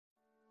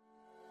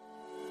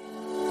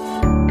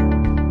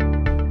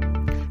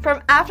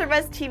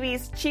AfterBuzz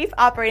TV's Chief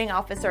Operating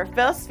Officer,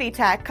 Phil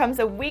Svitek, comes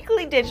a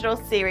weekly digital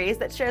series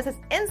that shares his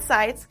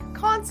insights,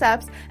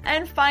 concepts,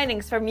 and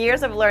findings from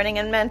years of learning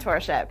and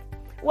mentorship.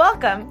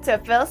 Welcome to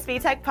Phil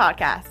Svitek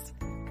Podcast.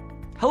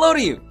 Hello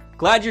to you.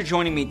 Glad you're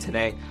joining me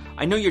today.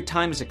 I know your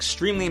time is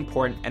extremely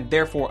important, and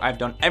therefore I've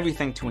done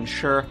everything to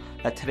ensure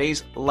that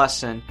today's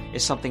lesson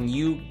is something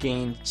you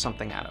gain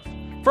something out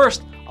of.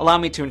 First, allow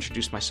me to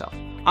introduce myself.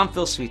 I'm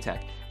Phil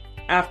Svitek,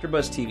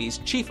 AfterBuzz TV's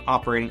Chief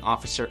Operating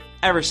Officer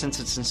ever since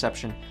its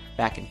inception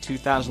back in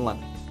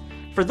 2011.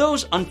 For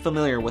those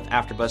unfamiliar with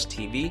AfterBuzz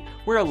TV,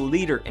 we're a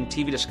leader in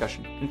TV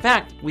discussion. In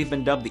fact, we've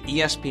been dubbed the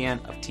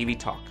ESPN of TV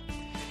talk.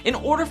 In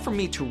order for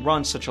me to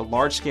run such a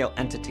large-scale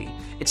entity,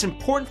 it's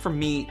important for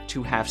me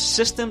to have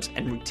systems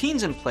and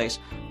routines in place,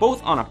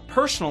 both on a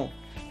personal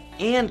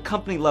and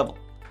company level.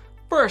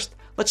 First,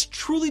 let's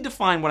truly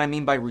define what I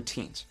mean by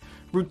routines.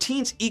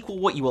 Routines equal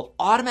what you will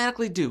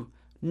automatically do,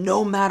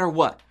 no matter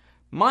what.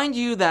 Mind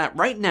you that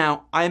right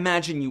now, I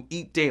imagine you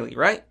eat daily,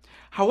 right?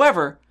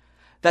 However,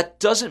 that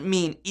doesn't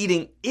mean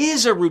eating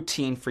is a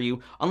routine for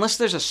you unless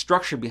there's a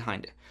structure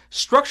behind it.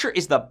 Structure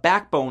is the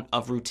backbone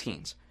of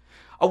routines.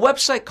 A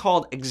website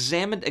called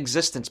Examined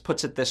Existence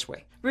puts it this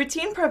way.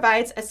 Routine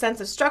provides a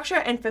sense of structure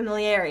and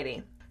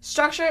familiarity.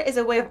 Structure is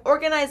a way of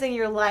organizing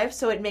your life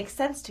so it makes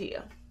sense to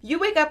you. You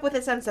wake up with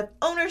a sense of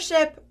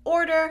ownership,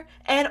 order,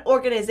 and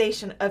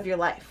organization of your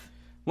life.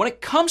 When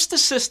it comes to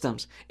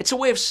systems, it's a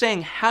way of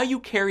saying how you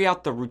carry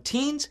out the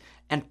routines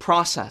and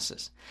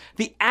processes,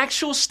 the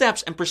actual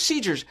steps and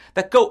procedures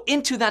that go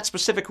into that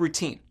specific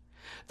routine.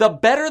 The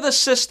better the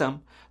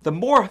system, the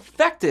more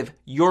effective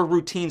your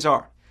routines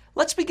are.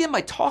 Let's begin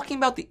by talking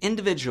about the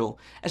individual,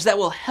 as that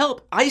will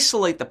help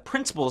isolate the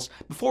principles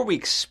before we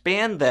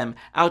expand them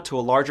out to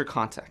a larger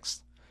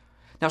context.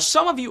 Now,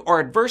 some of you are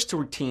adverse to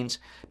routines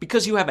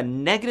because you have a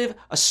negative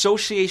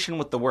association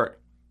with the word.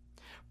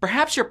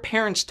 Perhaps your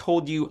parents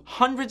told you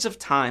hundreds of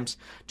times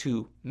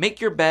to make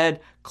your bed,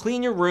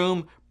 clean your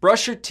room,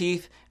 brush your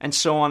teeth, and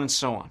so on and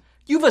so on.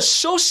 You've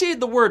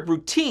associated the word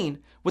routine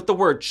with the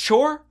word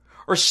chore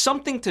or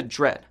something to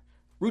dread.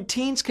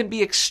 Routines can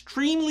be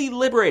extremely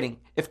liberating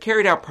if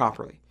carried out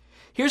properly.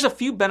 Here's a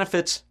few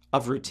benefits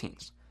of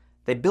routines.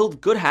 They build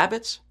good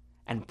habits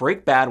and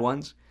break bad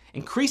ones,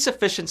 increase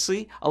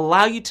efficiency,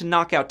 allow you to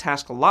knock out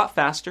tasks a lot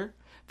faster.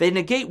 They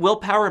negate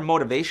willpower and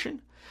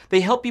motivation. They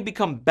help you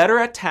become better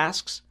at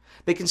tasks.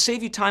 They can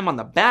save you time on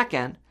the back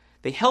end.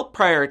 They help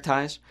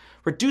prioritize,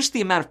 reduce the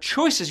amount of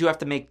choices you have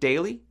to make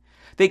daily.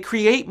 They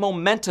create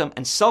momentum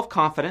and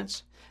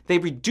self-confidence. They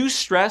reduce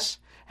stress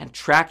and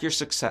track your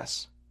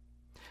success.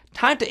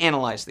 Time to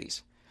analyze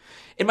these.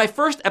 In my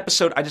first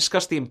episode, I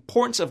discussed the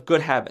importance of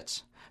good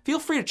habits. Feel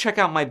free to check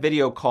out my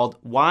video called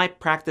Why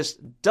Practice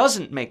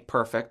Doesn't Make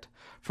Perfect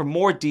for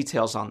more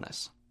details on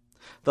this.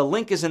 The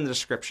link is in the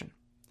description.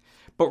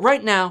 But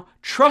right now,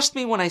 trust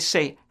me when I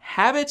say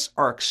habits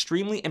are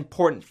extremely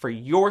important for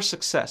your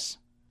success.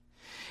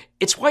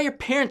 It's why your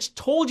parents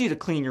told you to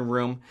clean your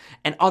room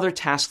and other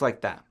tasks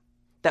like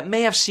that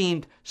may have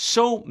seemed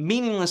so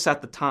meaningless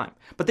at the time,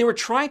 but they were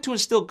trying to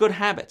instill good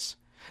habits.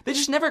 They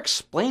just never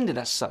explained it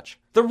as such.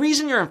 The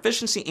reason your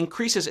efficiency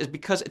increases is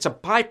because it's a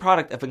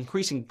byproduct of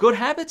increasing good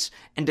habits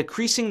and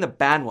decreasing the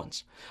bad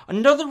ones.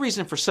 Another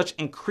reason for such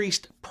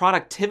increased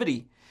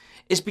productivity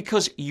is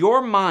because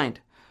your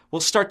mind will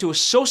start to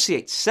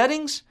associate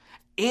settings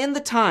and the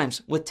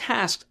times with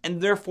tasks and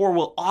therefore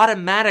will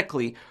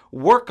automatically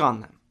work on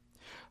them.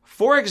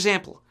 For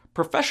example,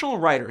 professional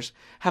writers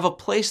have a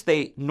place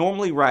they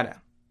normally write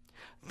at.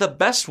 The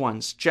best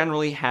ones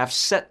generally have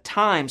set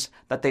times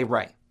that they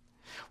write.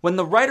 When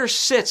the writer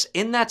sits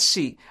in that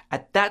seat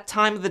at that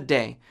time of the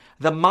day,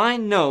 the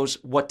mind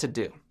knows what to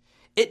do.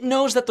 It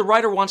knows that the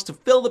writer wants to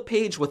fill the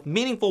page with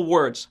meaningful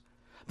words.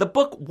 The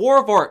book War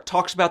of Art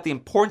talks about the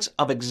importance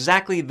of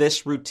exactly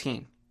this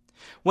routine.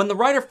 When the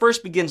writer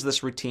first begins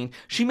this routine,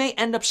 she may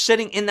end up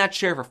sitting in that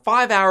chair for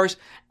 5 hours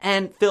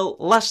and fill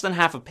less than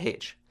half a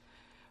page.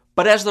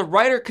 But as the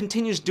writer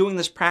continues doing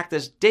this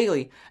practice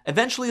daily,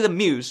 eventually the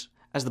muse,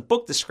 as the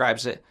book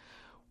describes it,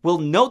 will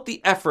note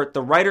the effort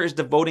the writer is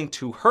devoting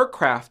to her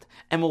craft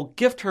and will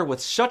gift her with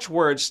such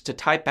words to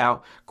type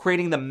out,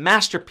 creating the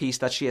masterpiece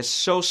that she has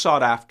so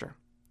sought after.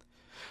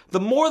 The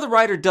more the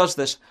writer does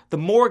this, the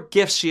more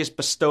gifts she is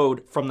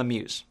bestowed from the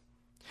muse.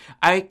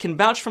 I can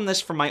vouch from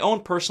this from my own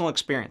personal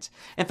experience.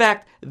 In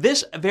fact,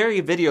 this very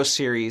video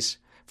series,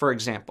 for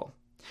example,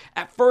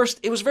 at first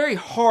it was very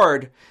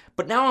hard,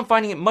 but now I'm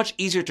finding it much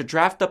easier to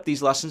draft up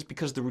these lessons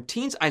because the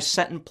routines I've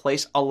set in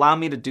place allow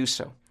me to do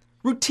so.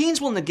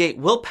 Routines will negate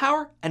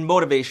willpower and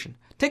motivation.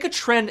 Take a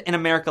trend in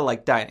America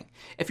like dieting.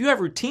 If you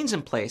have routines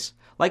in place,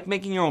 like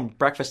making your own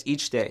breakfast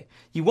each day,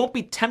 you won't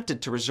be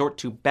tempted to resort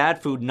to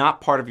bad food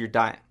not part of your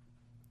diet.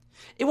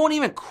 It won't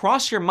even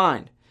cross your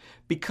mind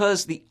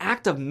because the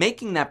act of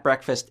making that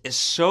breakfast is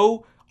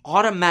so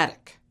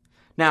automatic.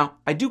 Now,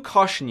 I do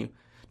caution you,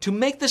 to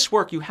make this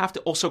work, you have to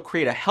also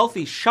create a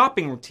healthy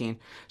shopping routine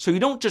so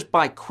you don't just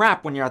buy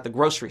crap when you're at the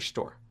grocery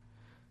store.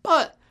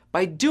 But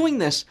by doing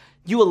this,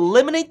 you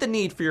eliminate the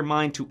need for your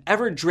mind to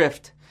ever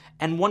drift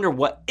and wonder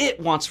what it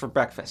wants for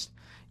breakfast.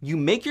 You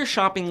make your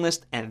shopping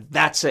list and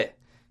that's it.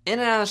 In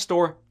and out of the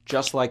store,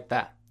 just like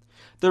that.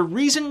 The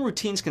reason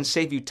routines can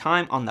save you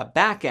time on the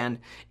back end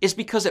is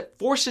because it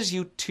forces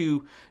you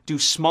to do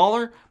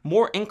smaller,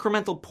 more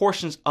incremental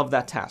portions of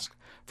that task.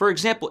 For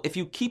example, if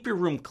you keep your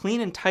room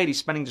clean and tidy,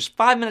 spending just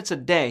 5 minutes a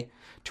day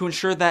to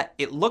ensure that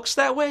it looks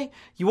that way,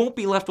 you won't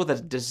be left with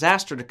a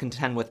disaster to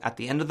contend with at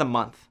the end of the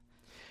month.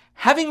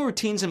 Having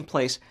routines in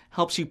place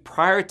helps you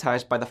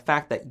prioritize by the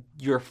fact that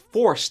you're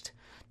forced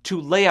to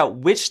lay out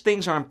which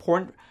things are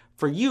important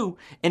for you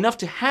enough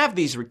to have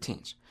these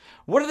routines.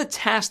 What are the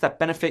tasks that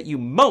benefit you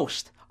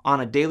most on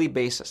a daily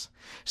basis?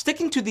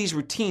 Sticking to these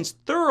routines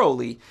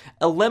thoroughly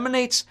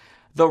eliminates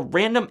the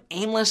random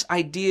aimless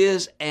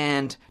ideas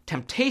and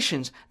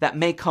temptations that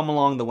may come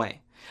along the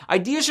way.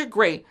 Ideas are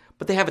great,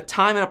 but they have a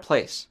time and a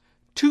place.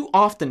 Too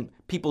often,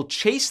 people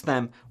chase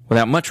them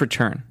without much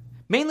return,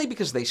 mainly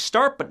because they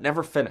start but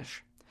never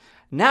finish.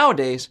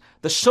 Nowadays,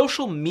 the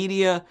social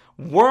media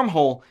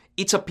wormhole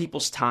eats up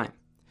people's time.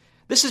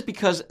 This is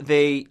because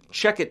they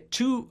check it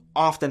too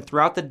often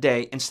throughout the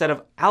day instead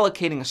of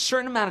allocating a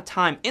certain amount of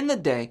time in the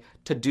day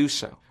to do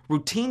so.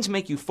 Routines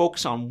make you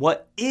focus on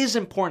what is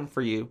important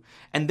for you,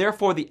 and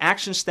therefore the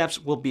action steps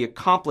will be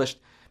accomplished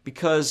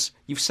because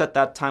you've set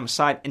that time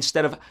aside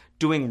instead of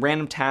doing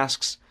random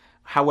tasks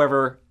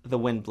however the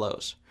wind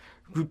blows.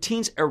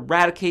 Routines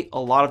eradicate a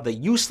lot of the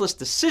useless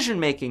decision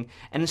making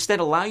and instead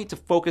allow you to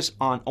focus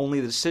on only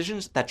the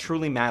decisions that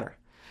truly matter.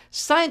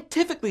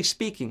 Scientifically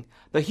speaking,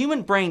 the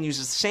human brain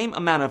uses the same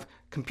amount of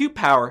compute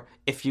power,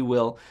 if you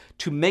will,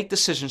 to make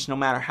decisions no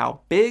matter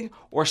how big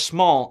or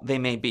small they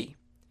may be.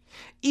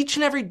 Each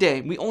and every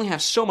day, we only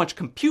have so much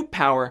compute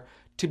power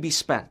to be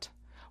spent.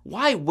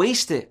 Why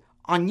waste it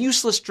on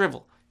useless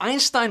drivel?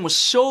 Einstein was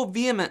so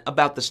vehement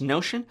about this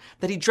notion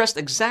that he dressed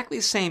exactly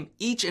the same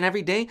each and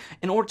every day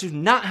in order to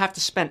not have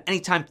to spend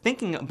any time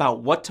thinking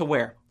about what to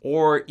wear.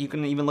 Or you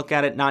can even look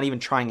at it not even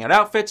trying out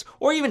outfits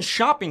or even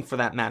shopping for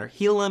that matter.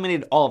 He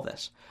eliminated all of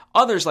this.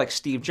 Others like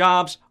Steve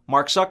Jobs,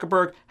 Mark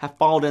Zuckerberg have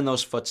followed in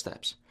those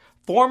footsteps.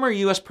 Former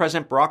US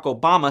President Barack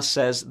Obama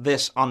says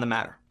this on the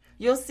matter.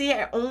 You'll see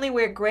I only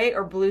wear gray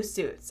or blue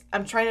suits.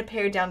 I'm trying to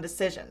pare down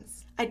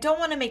decisions. I don't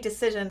want to make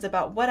decisions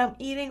about what I'm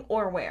eating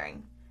or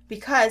wearing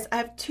because I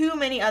have too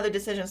many other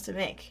decisions to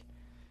make.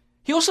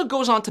 He also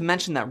goes on to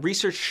mention that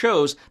research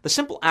shows the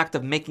simple act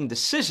of making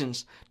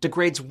decisions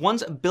degrades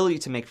one's ability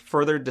to make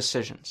further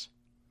decisions.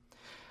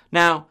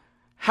 Now,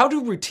 how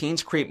do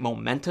routines create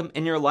momentum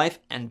in your life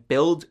and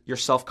build your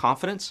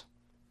self-confidence?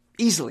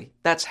 Easily,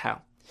 that's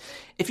how.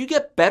 If you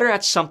get better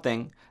at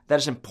something that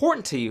is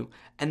important to you,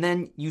 and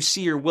then you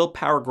see your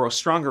willpower grow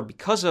stronger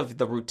because of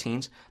the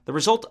routines, the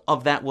result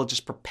of that will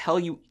just propel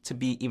you to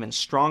be even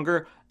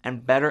stronger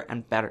and better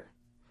and better.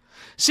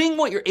 Seeing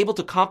what you're able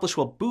to accomplish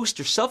will boost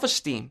your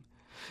self-esteem.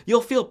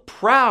 You'll feel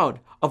proud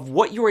of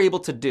what you were able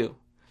to do.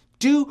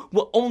 Do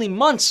what only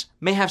months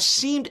may have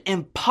seemed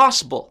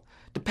impossible,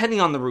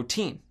 depending on the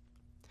routine.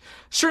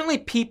 Certainly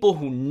people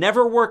who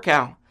never work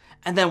out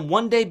and then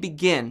one day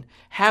begin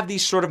have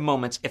these sort of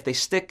moments if they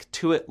stick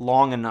to it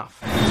long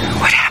enough.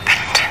 What happened?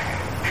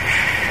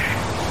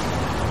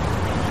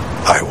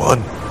 I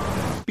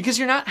won. Because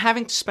you're not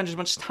having to spend as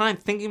much time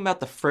thinking about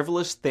the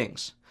frivolous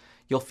things.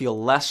 You'll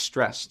feel less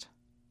stressed.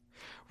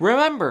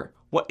 Remember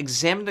what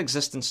examined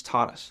existence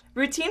taught us.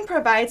 Routine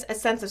provides a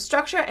sense of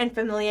structure and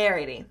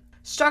familiarity.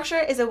 Structure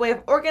is a way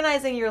of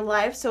organizing your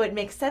life so it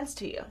makes sense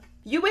to you.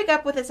 You wake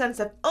up with a sense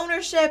of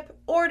ownership,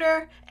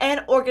 order,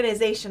 and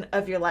organization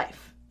of your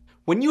life.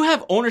 When you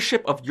have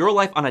ownership of your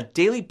life on a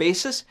daily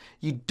basis,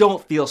 you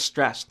don't feel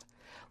stressed.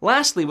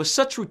 Lastly, with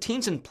such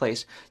routines in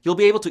place, you'll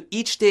be able to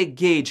each day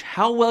gauge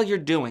how well you're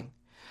doing.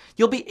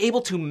 You'll be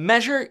able to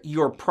measure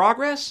your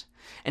progress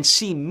and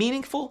see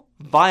meaningful,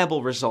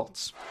 viable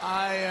results.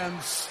 I am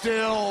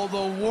still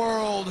the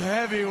world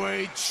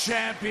heavyweight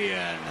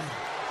champion.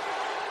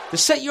 To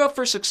set you up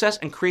for success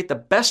and create the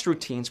best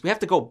routines, we have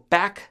to go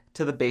back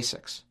to the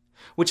basics,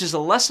 which is a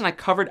lesson I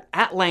covered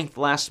at length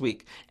last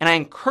week, and I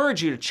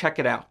encourage you to check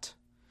it out.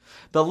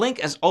 The link,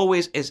 as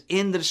always, is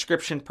in the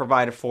description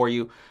provided for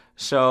you,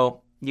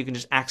 so you can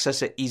just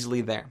access it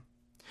easily there.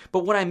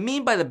 But what I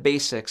mean by the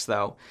basics,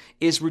 though,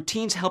 is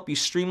routines help you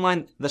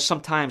streamline the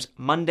sometimes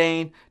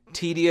mundane,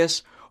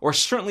 tedious, or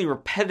certainly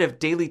repetitive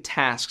daily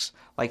tasks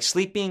like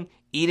sleeping,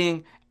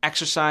 eating,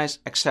 exercise,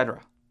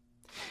 etc.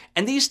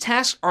 And these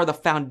tasks are the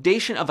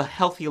foundation of a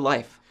healthy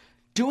life.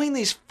 Doing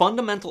these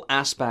fundamental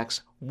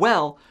aspects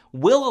well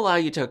will allow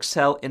you to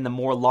excel in the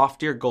more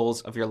loftier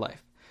goals of your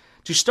life.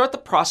 To start the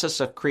process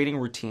of creating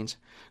routines,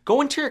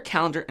 go into your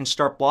calendar and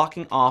start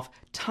blocking off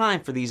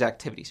time for these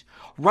activities.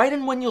 Write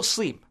in when you'll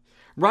sleep.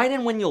 Write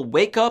in when you'll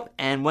wake up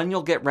and when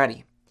you'll get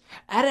ready.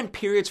 Add in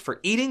periods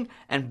for eating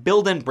and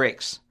build in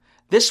breaks.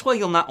 This way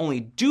you'll not only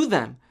do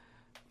them,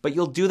 but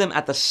you'll do them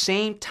at the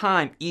same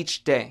time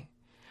each day.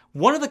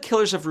 One of the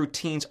killers of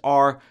routines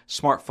are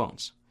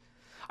smartphones.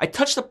 I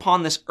touched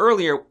upon this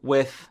earlier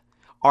with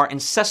our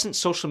incessant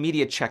social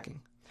media checking,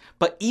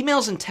 but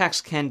emails and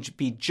texts can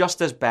be just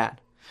as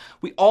bad.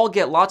 We all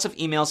get lots of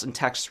emails and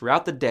texts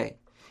throughout the day.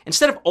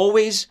 Instead of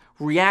always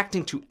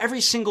reacting to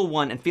every single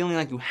one and feeling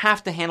like you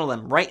have to handle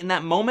them right in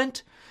that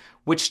moment,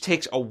 which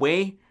takes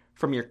away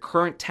from your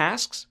current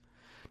tasks,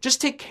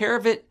 just take care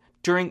of it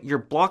during your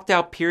blocked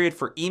out period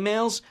for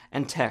emails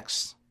and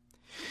texts.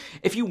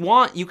 If you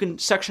want, you can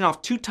section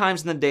off 2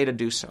 times in the day to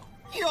do so.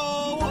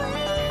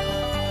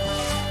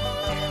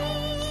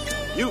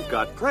 You've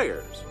got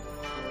prayers.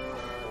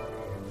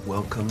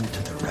 Welcome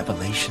to the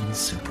Revelation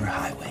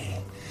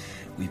Superhighway.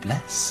 We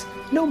bless,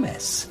 no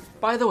mess.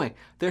 By the way,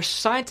 there's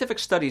scientific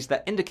studies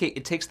that indicate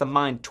it takes the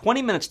mind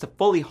 20 minutes to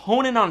fully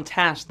hone in on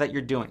tasks that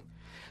you're doing.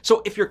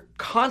 So if you're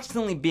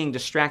constantly being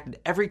distracted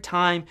every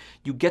time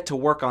you get to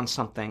work on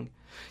something,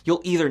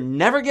 you'll either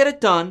never get it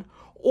done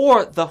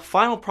or the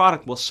final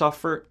product will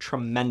suffer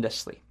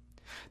tremendously.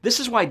 This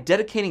is why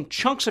dedicating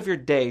chunks of your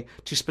day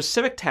to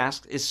specific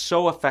tasks is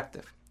so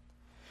effective.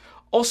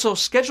 Also,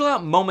 schedule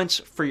out moments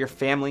for your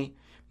family,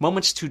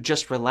 moments to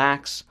just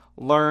relax,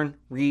 learn,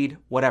 read,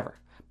 whatever.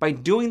 By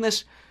doing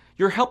this,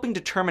 you're helping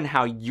determine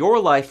how your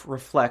life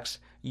reflects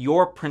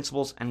your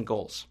principles and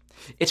goals.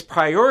 It's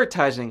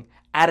prioritizing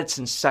at its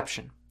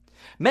inception.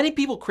 Many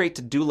people create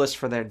to-do lists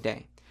for their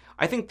day.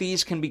 I think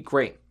these can be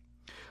great.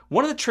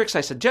 One of the tricks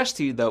I suggest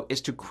to you, though,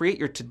 is to create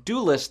your to-do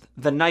list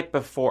the night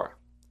before.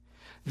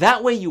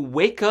 That way you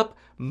wake up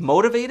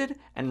motivated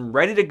and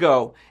ready to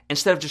go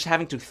instead of just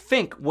having to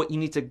think what you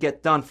need to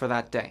get done for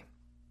that day.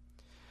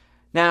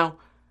 Now,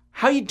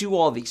 how you do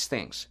all these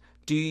things?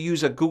 Do you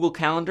use a Google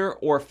Calendar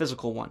or a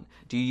physical one?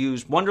 Do you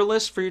use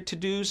Wunderlist for your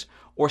to-dos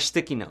or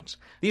sticky notes?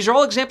 These are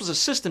all examples of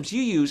systems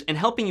you use in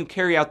helping you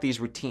carry out these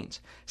routines.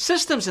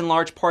 Systems in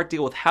large part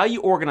deal with how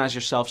you organize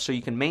yourself so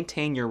you can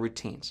maintain your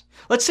routines.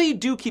 Let's say you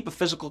do keep a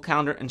physical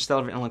calendar instead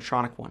of an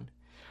electronic one.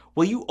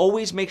 Will you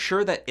always make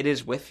sure that it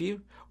is with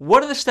you?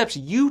 What are the steps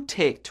you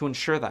take to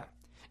ensure that?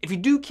 If you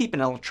do keep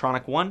an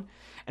electronic one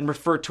and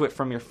refer to it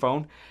from your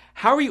phone,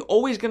 how are you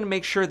always going to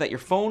make sure that your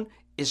phone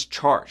is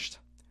charged?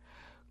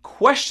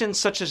 Questions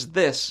such as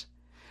this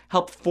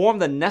help form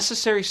the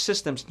necessary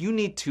systems you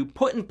need to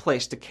put in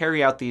place to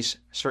carry out these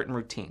certain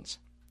routines.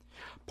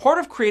 Part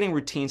of creating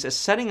routines is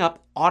setting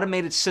up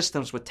automated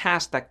systems with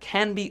tasks that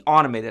can be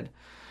automated,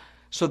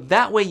 so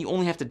that way you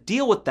only have to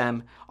deal with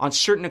them on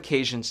certain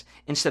occasions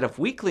instead of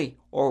weekly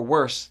or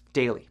worse,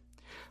 daily.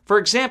 For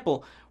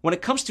example, when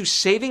it comes to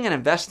saving and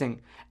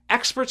investing,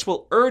 experts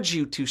will urge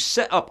you to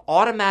set up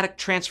automatic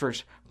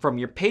transfers from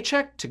your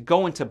paycheck to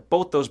go into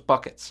both those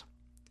buckets.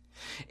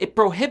 It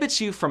prohibits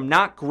you from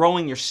not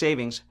growing your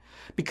savings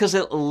because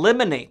it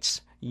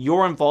eliminates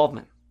your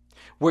involvement.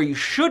 Where you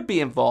should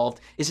be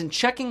involved is in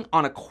checking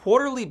on a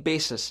quarterly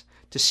basis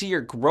to see your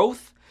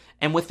growth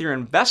and with your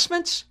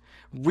investments,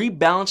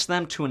 rebalance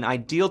them to an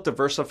ideal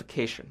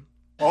diversification.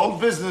 Old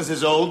business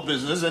is old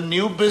business and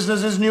new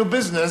business is new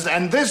business,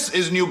 and this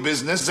is new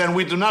business, and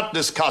we do not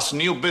discuss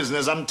new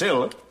business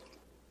until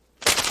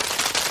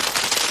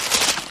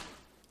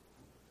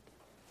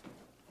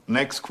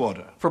next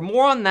quarter. For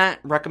more on that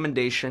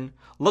recommendation,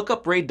 look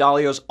up Ray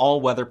Dalio's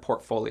all-weather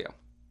portfolio.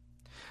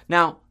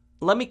 Now,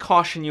 let me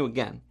caution you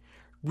again.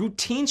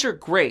 Routines are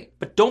great,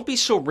 but don't be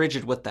so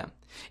rigid with them.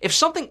 If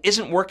something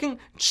isn't working,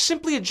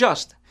 simply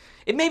adjust.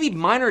 It may be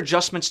minor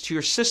adjustments to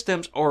your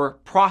systems or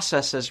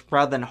processes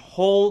rather than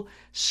whole,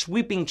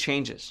 sweeping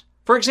changes.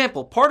 For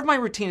example, part of my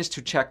routine is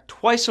to check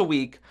twice a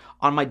week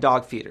on my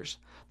dog feeders.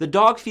 The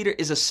dog feeder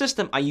is a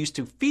system I use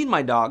to feed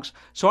my dogs,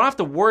 so I don't have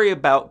to worry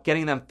about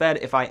getting them fed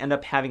if I end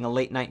up having a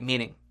late night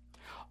meeting.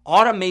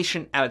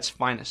 Automation at its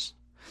finest.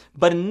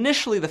 But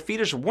initially the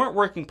feeders weren't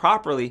working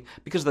properly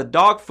because the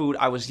dog food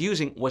I was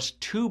using was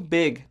too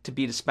big to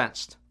be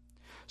dispensed.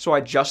 So I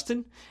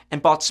adjusted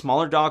and bought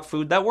smaller dog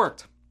food that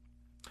worked.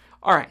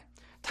 Alright,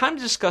 time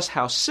to discuss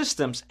how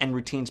systems and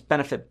routines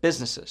benefit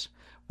businesses,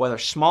 whether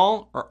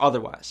small or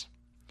otherwise.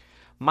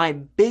 My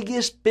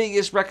biggest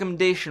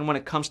recommendation when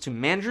it comes to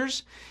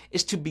managers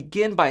is to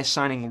begin by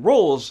assigning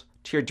roles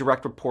to your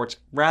direct reports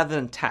rather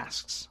than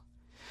tasks.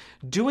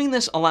 Doing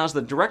this allows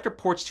the direct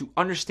reports to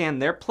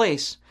understand their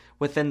place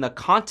within the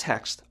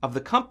context of the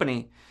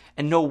company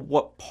and know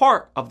what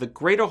part of the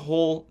greater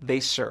whole they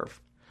serve.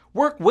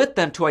 Work with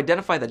them to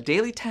identify the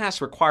daily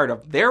tasks required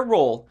of their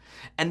role,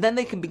 and then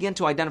they can begin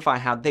to identify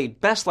how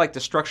they'd best like to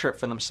structure it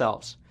for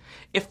themselves.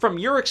 If from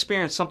your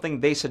experience something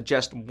they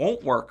suggest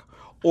won't work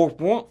or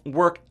won't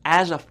work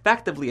as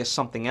effectively as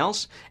something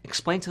else,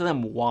 explain to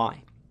them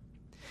why.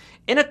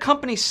 In a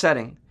company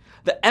setting,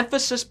 the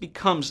emphasis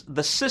becomes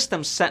the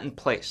systems set in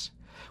place.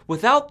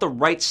 Without the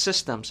right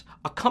systems,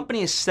 a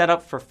company is set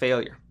up for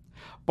failure.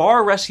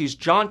 Bar Rescue's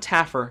John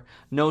Taffer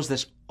knows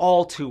this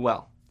all too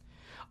well.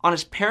 On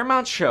his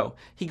Paramount show,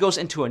 he goes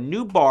into a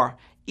new bar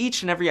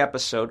each and every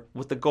episode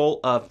with the goal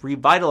of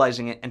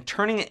revitalizing it and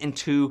turning it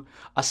into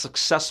a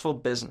successful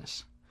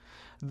business.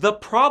 The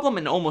problem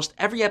in almost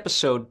every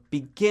episode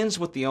begins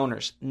with the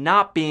owners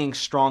not being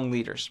strong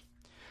leaders.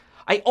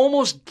 I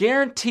almost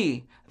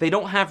guarantee they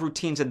don't have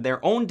routines in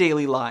their own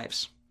daily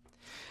lives.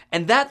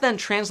 And that then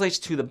translates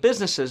to the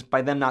businesses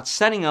by them not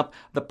setting up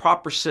the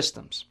proper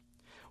systems.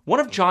 One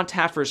of John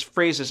Taffer's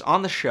phrases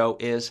on the show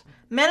is,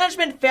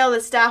 "Management failed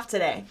its staff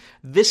today."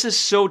 This is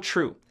so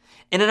true.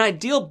 In an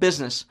ideal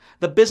business,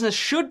 the business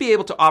should be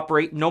able to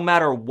operate no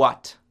matter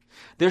what.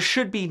 There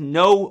should be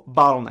no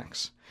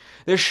bottlenecks.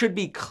 There should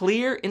be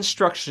clear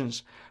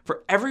instructions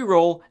for every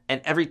role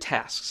and every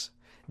task.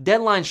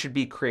 Deadlines should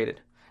be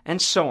created,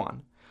 and so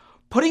on.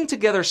 Putting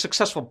together a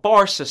successful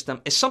bar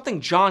system is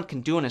something John can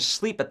do in his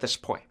sleep at this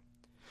point.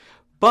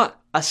 But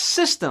a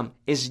system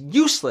is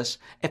useless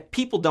if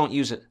people don't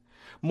use it.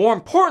 More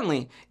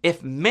importantly,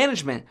 if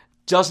management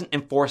doesn't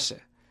enforce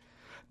it.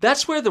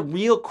 That's where the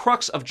real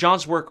crux of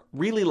John's work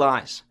really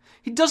lies.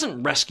 He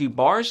doesn't rescue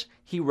bars,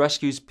 he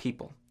rescues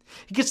people.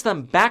 He gets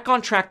them back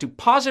on track to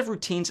positive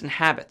routines and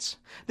habits.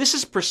 This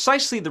is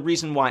precisely the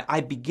reason why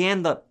I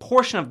began the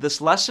portion of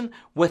this lesson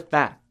with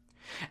that.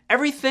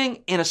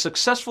 Everything in a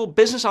successful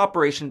business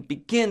operation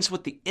begins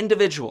with the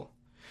individual.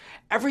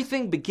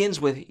 Everything begins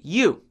with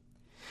you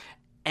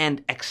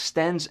and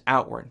extends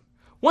outward.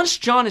 Once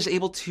John is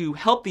able to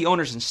help the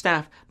owners and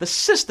staff, the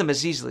system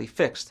is easily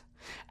fixed.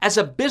 As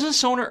a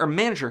business owner or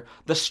manager,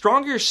 the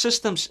stronger your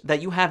systems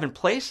that you have in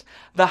place,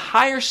 the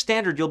higher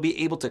standard you'll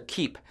be able to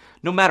keep,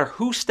 no matter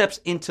who steps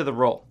into the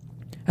role.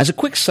 As a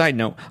quick side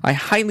note, I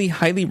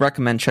highly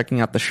recommend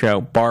checking out the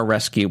show Bar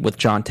Rescue with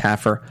John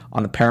Taffer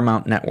on the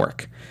Paramount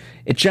Network.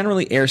 It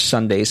generally airs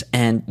Sundays,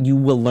 and you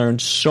will learn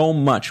so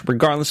much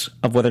regardless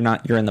of whether or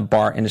not you're in the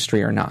bar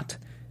industry or not.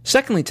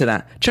 Secondly to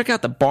that, check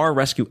out the Bar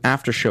Rescue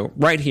After Show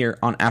right here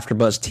on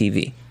AfterBuzz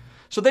TV.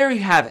 So there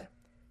you have it.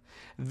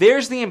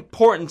 There's the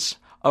importance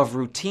of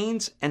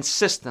routines and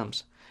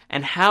systems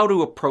and how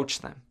to approach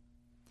them.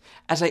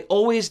 As I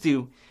always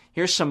do,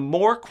 here's some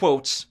more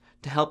quotes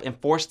to help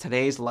enforce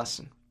today's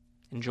lesson.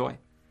 Enjoy.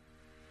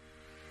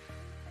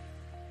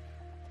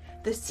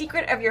 The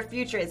secret of your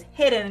future is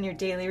hidden in your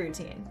daily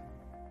routine.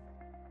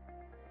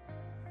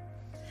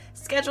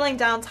 Scheduling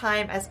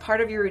downtime as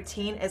part of your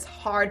routine is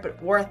hard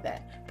but worth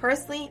it,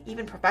 personally,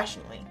 even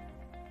professionally.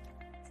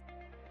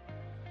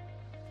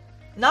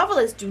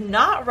 Novelists do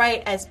not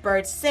write as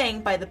birds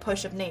sing by the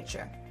push of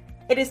nature.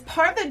 It is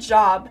part of the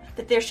job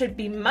that there should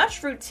be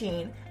much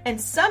routine and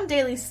some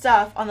daily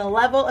stuff on the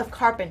level of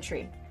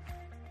carpentry.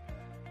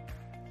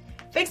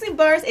 Fixing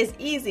bars is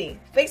easy.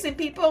 Fixing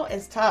people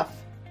is tough.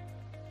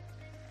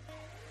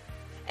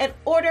 In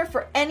order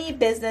for any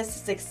business to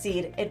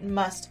succeed, it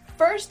must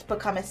first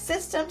become a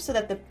system so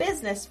that the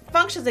business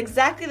functions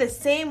exactly the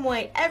same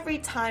way every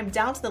time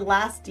down to the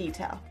last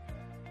detail.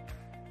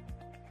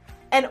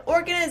 An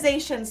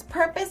organization's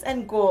purpose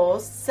and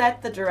goals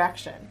set the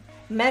direction.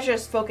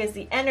 Measures focus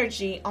the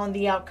energy on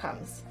the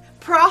outcomes.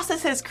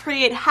 Processes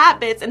create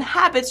habits, and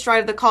habits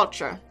drive the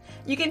culture.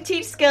 You can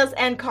teach skills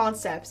and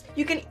concepts.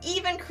 You can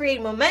even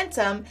create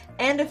momentum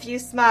and a few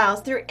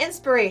smiles through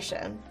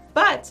inspiration.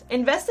 But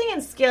investing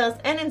in skills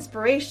and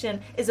inspiration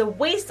is a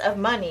waste of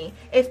money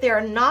if there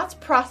are not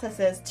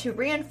processes to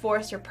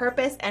reinforce your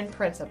purpose and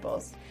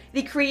principles.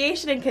 The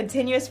creation and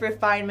continuous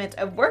refinement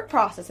of work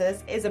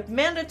processes is a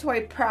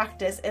mandatory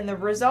practice in the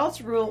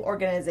results rule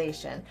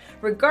organization,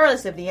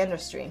 regardless of the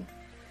industry.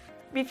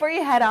 Before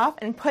you head off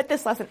and put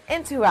this lesson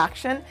into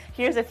action,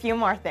 here's a few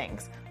more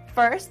things.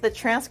 First, the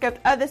transcript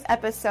of this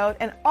episode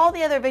and all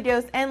the other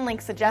videos and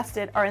links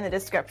suggested are in the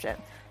description.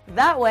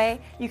 That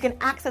way, you can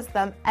access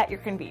them at your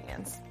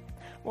convenience.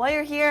 While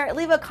you're here,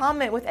 leave a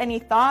comment with any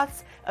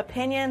thoughts,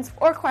 opinions,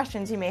 or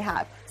questions you may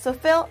have, so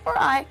Phil or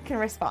I can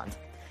respond.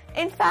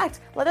 In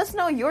fact, let us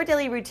know your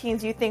daily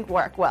routines you think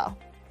work well.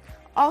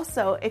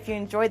 Also, if you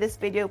enjoyed this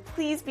video,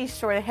 please be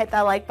sure to hit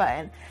that like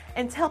button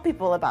and tell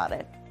people about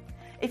it.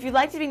 If you'd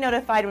like to be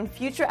notified when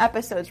future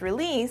episodes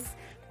release,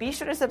 be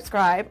sure to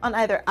subscribe on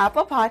either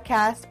Apple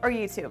Podcasts or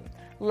YouTube.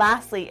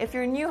 Lastly, if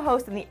you're a new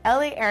host in the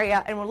LA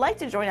area and would like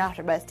to join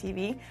AfterBuzz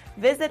TV,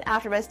 visit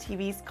AfterBuzz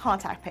TV's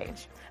contact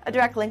page. A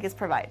direct link is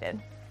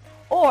provided.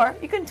 Or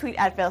you can tweet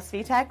at Phil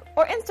Svitek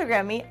or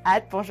Instagram me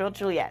at Bonjour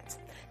Juliette.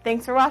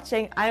 Thanks for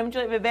watching. I am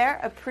Juliette Weber,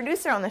 a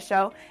producer on the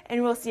show,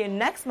 and we'll see you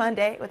next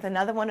Monday with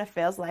another one of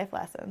Phil's life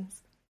lessons.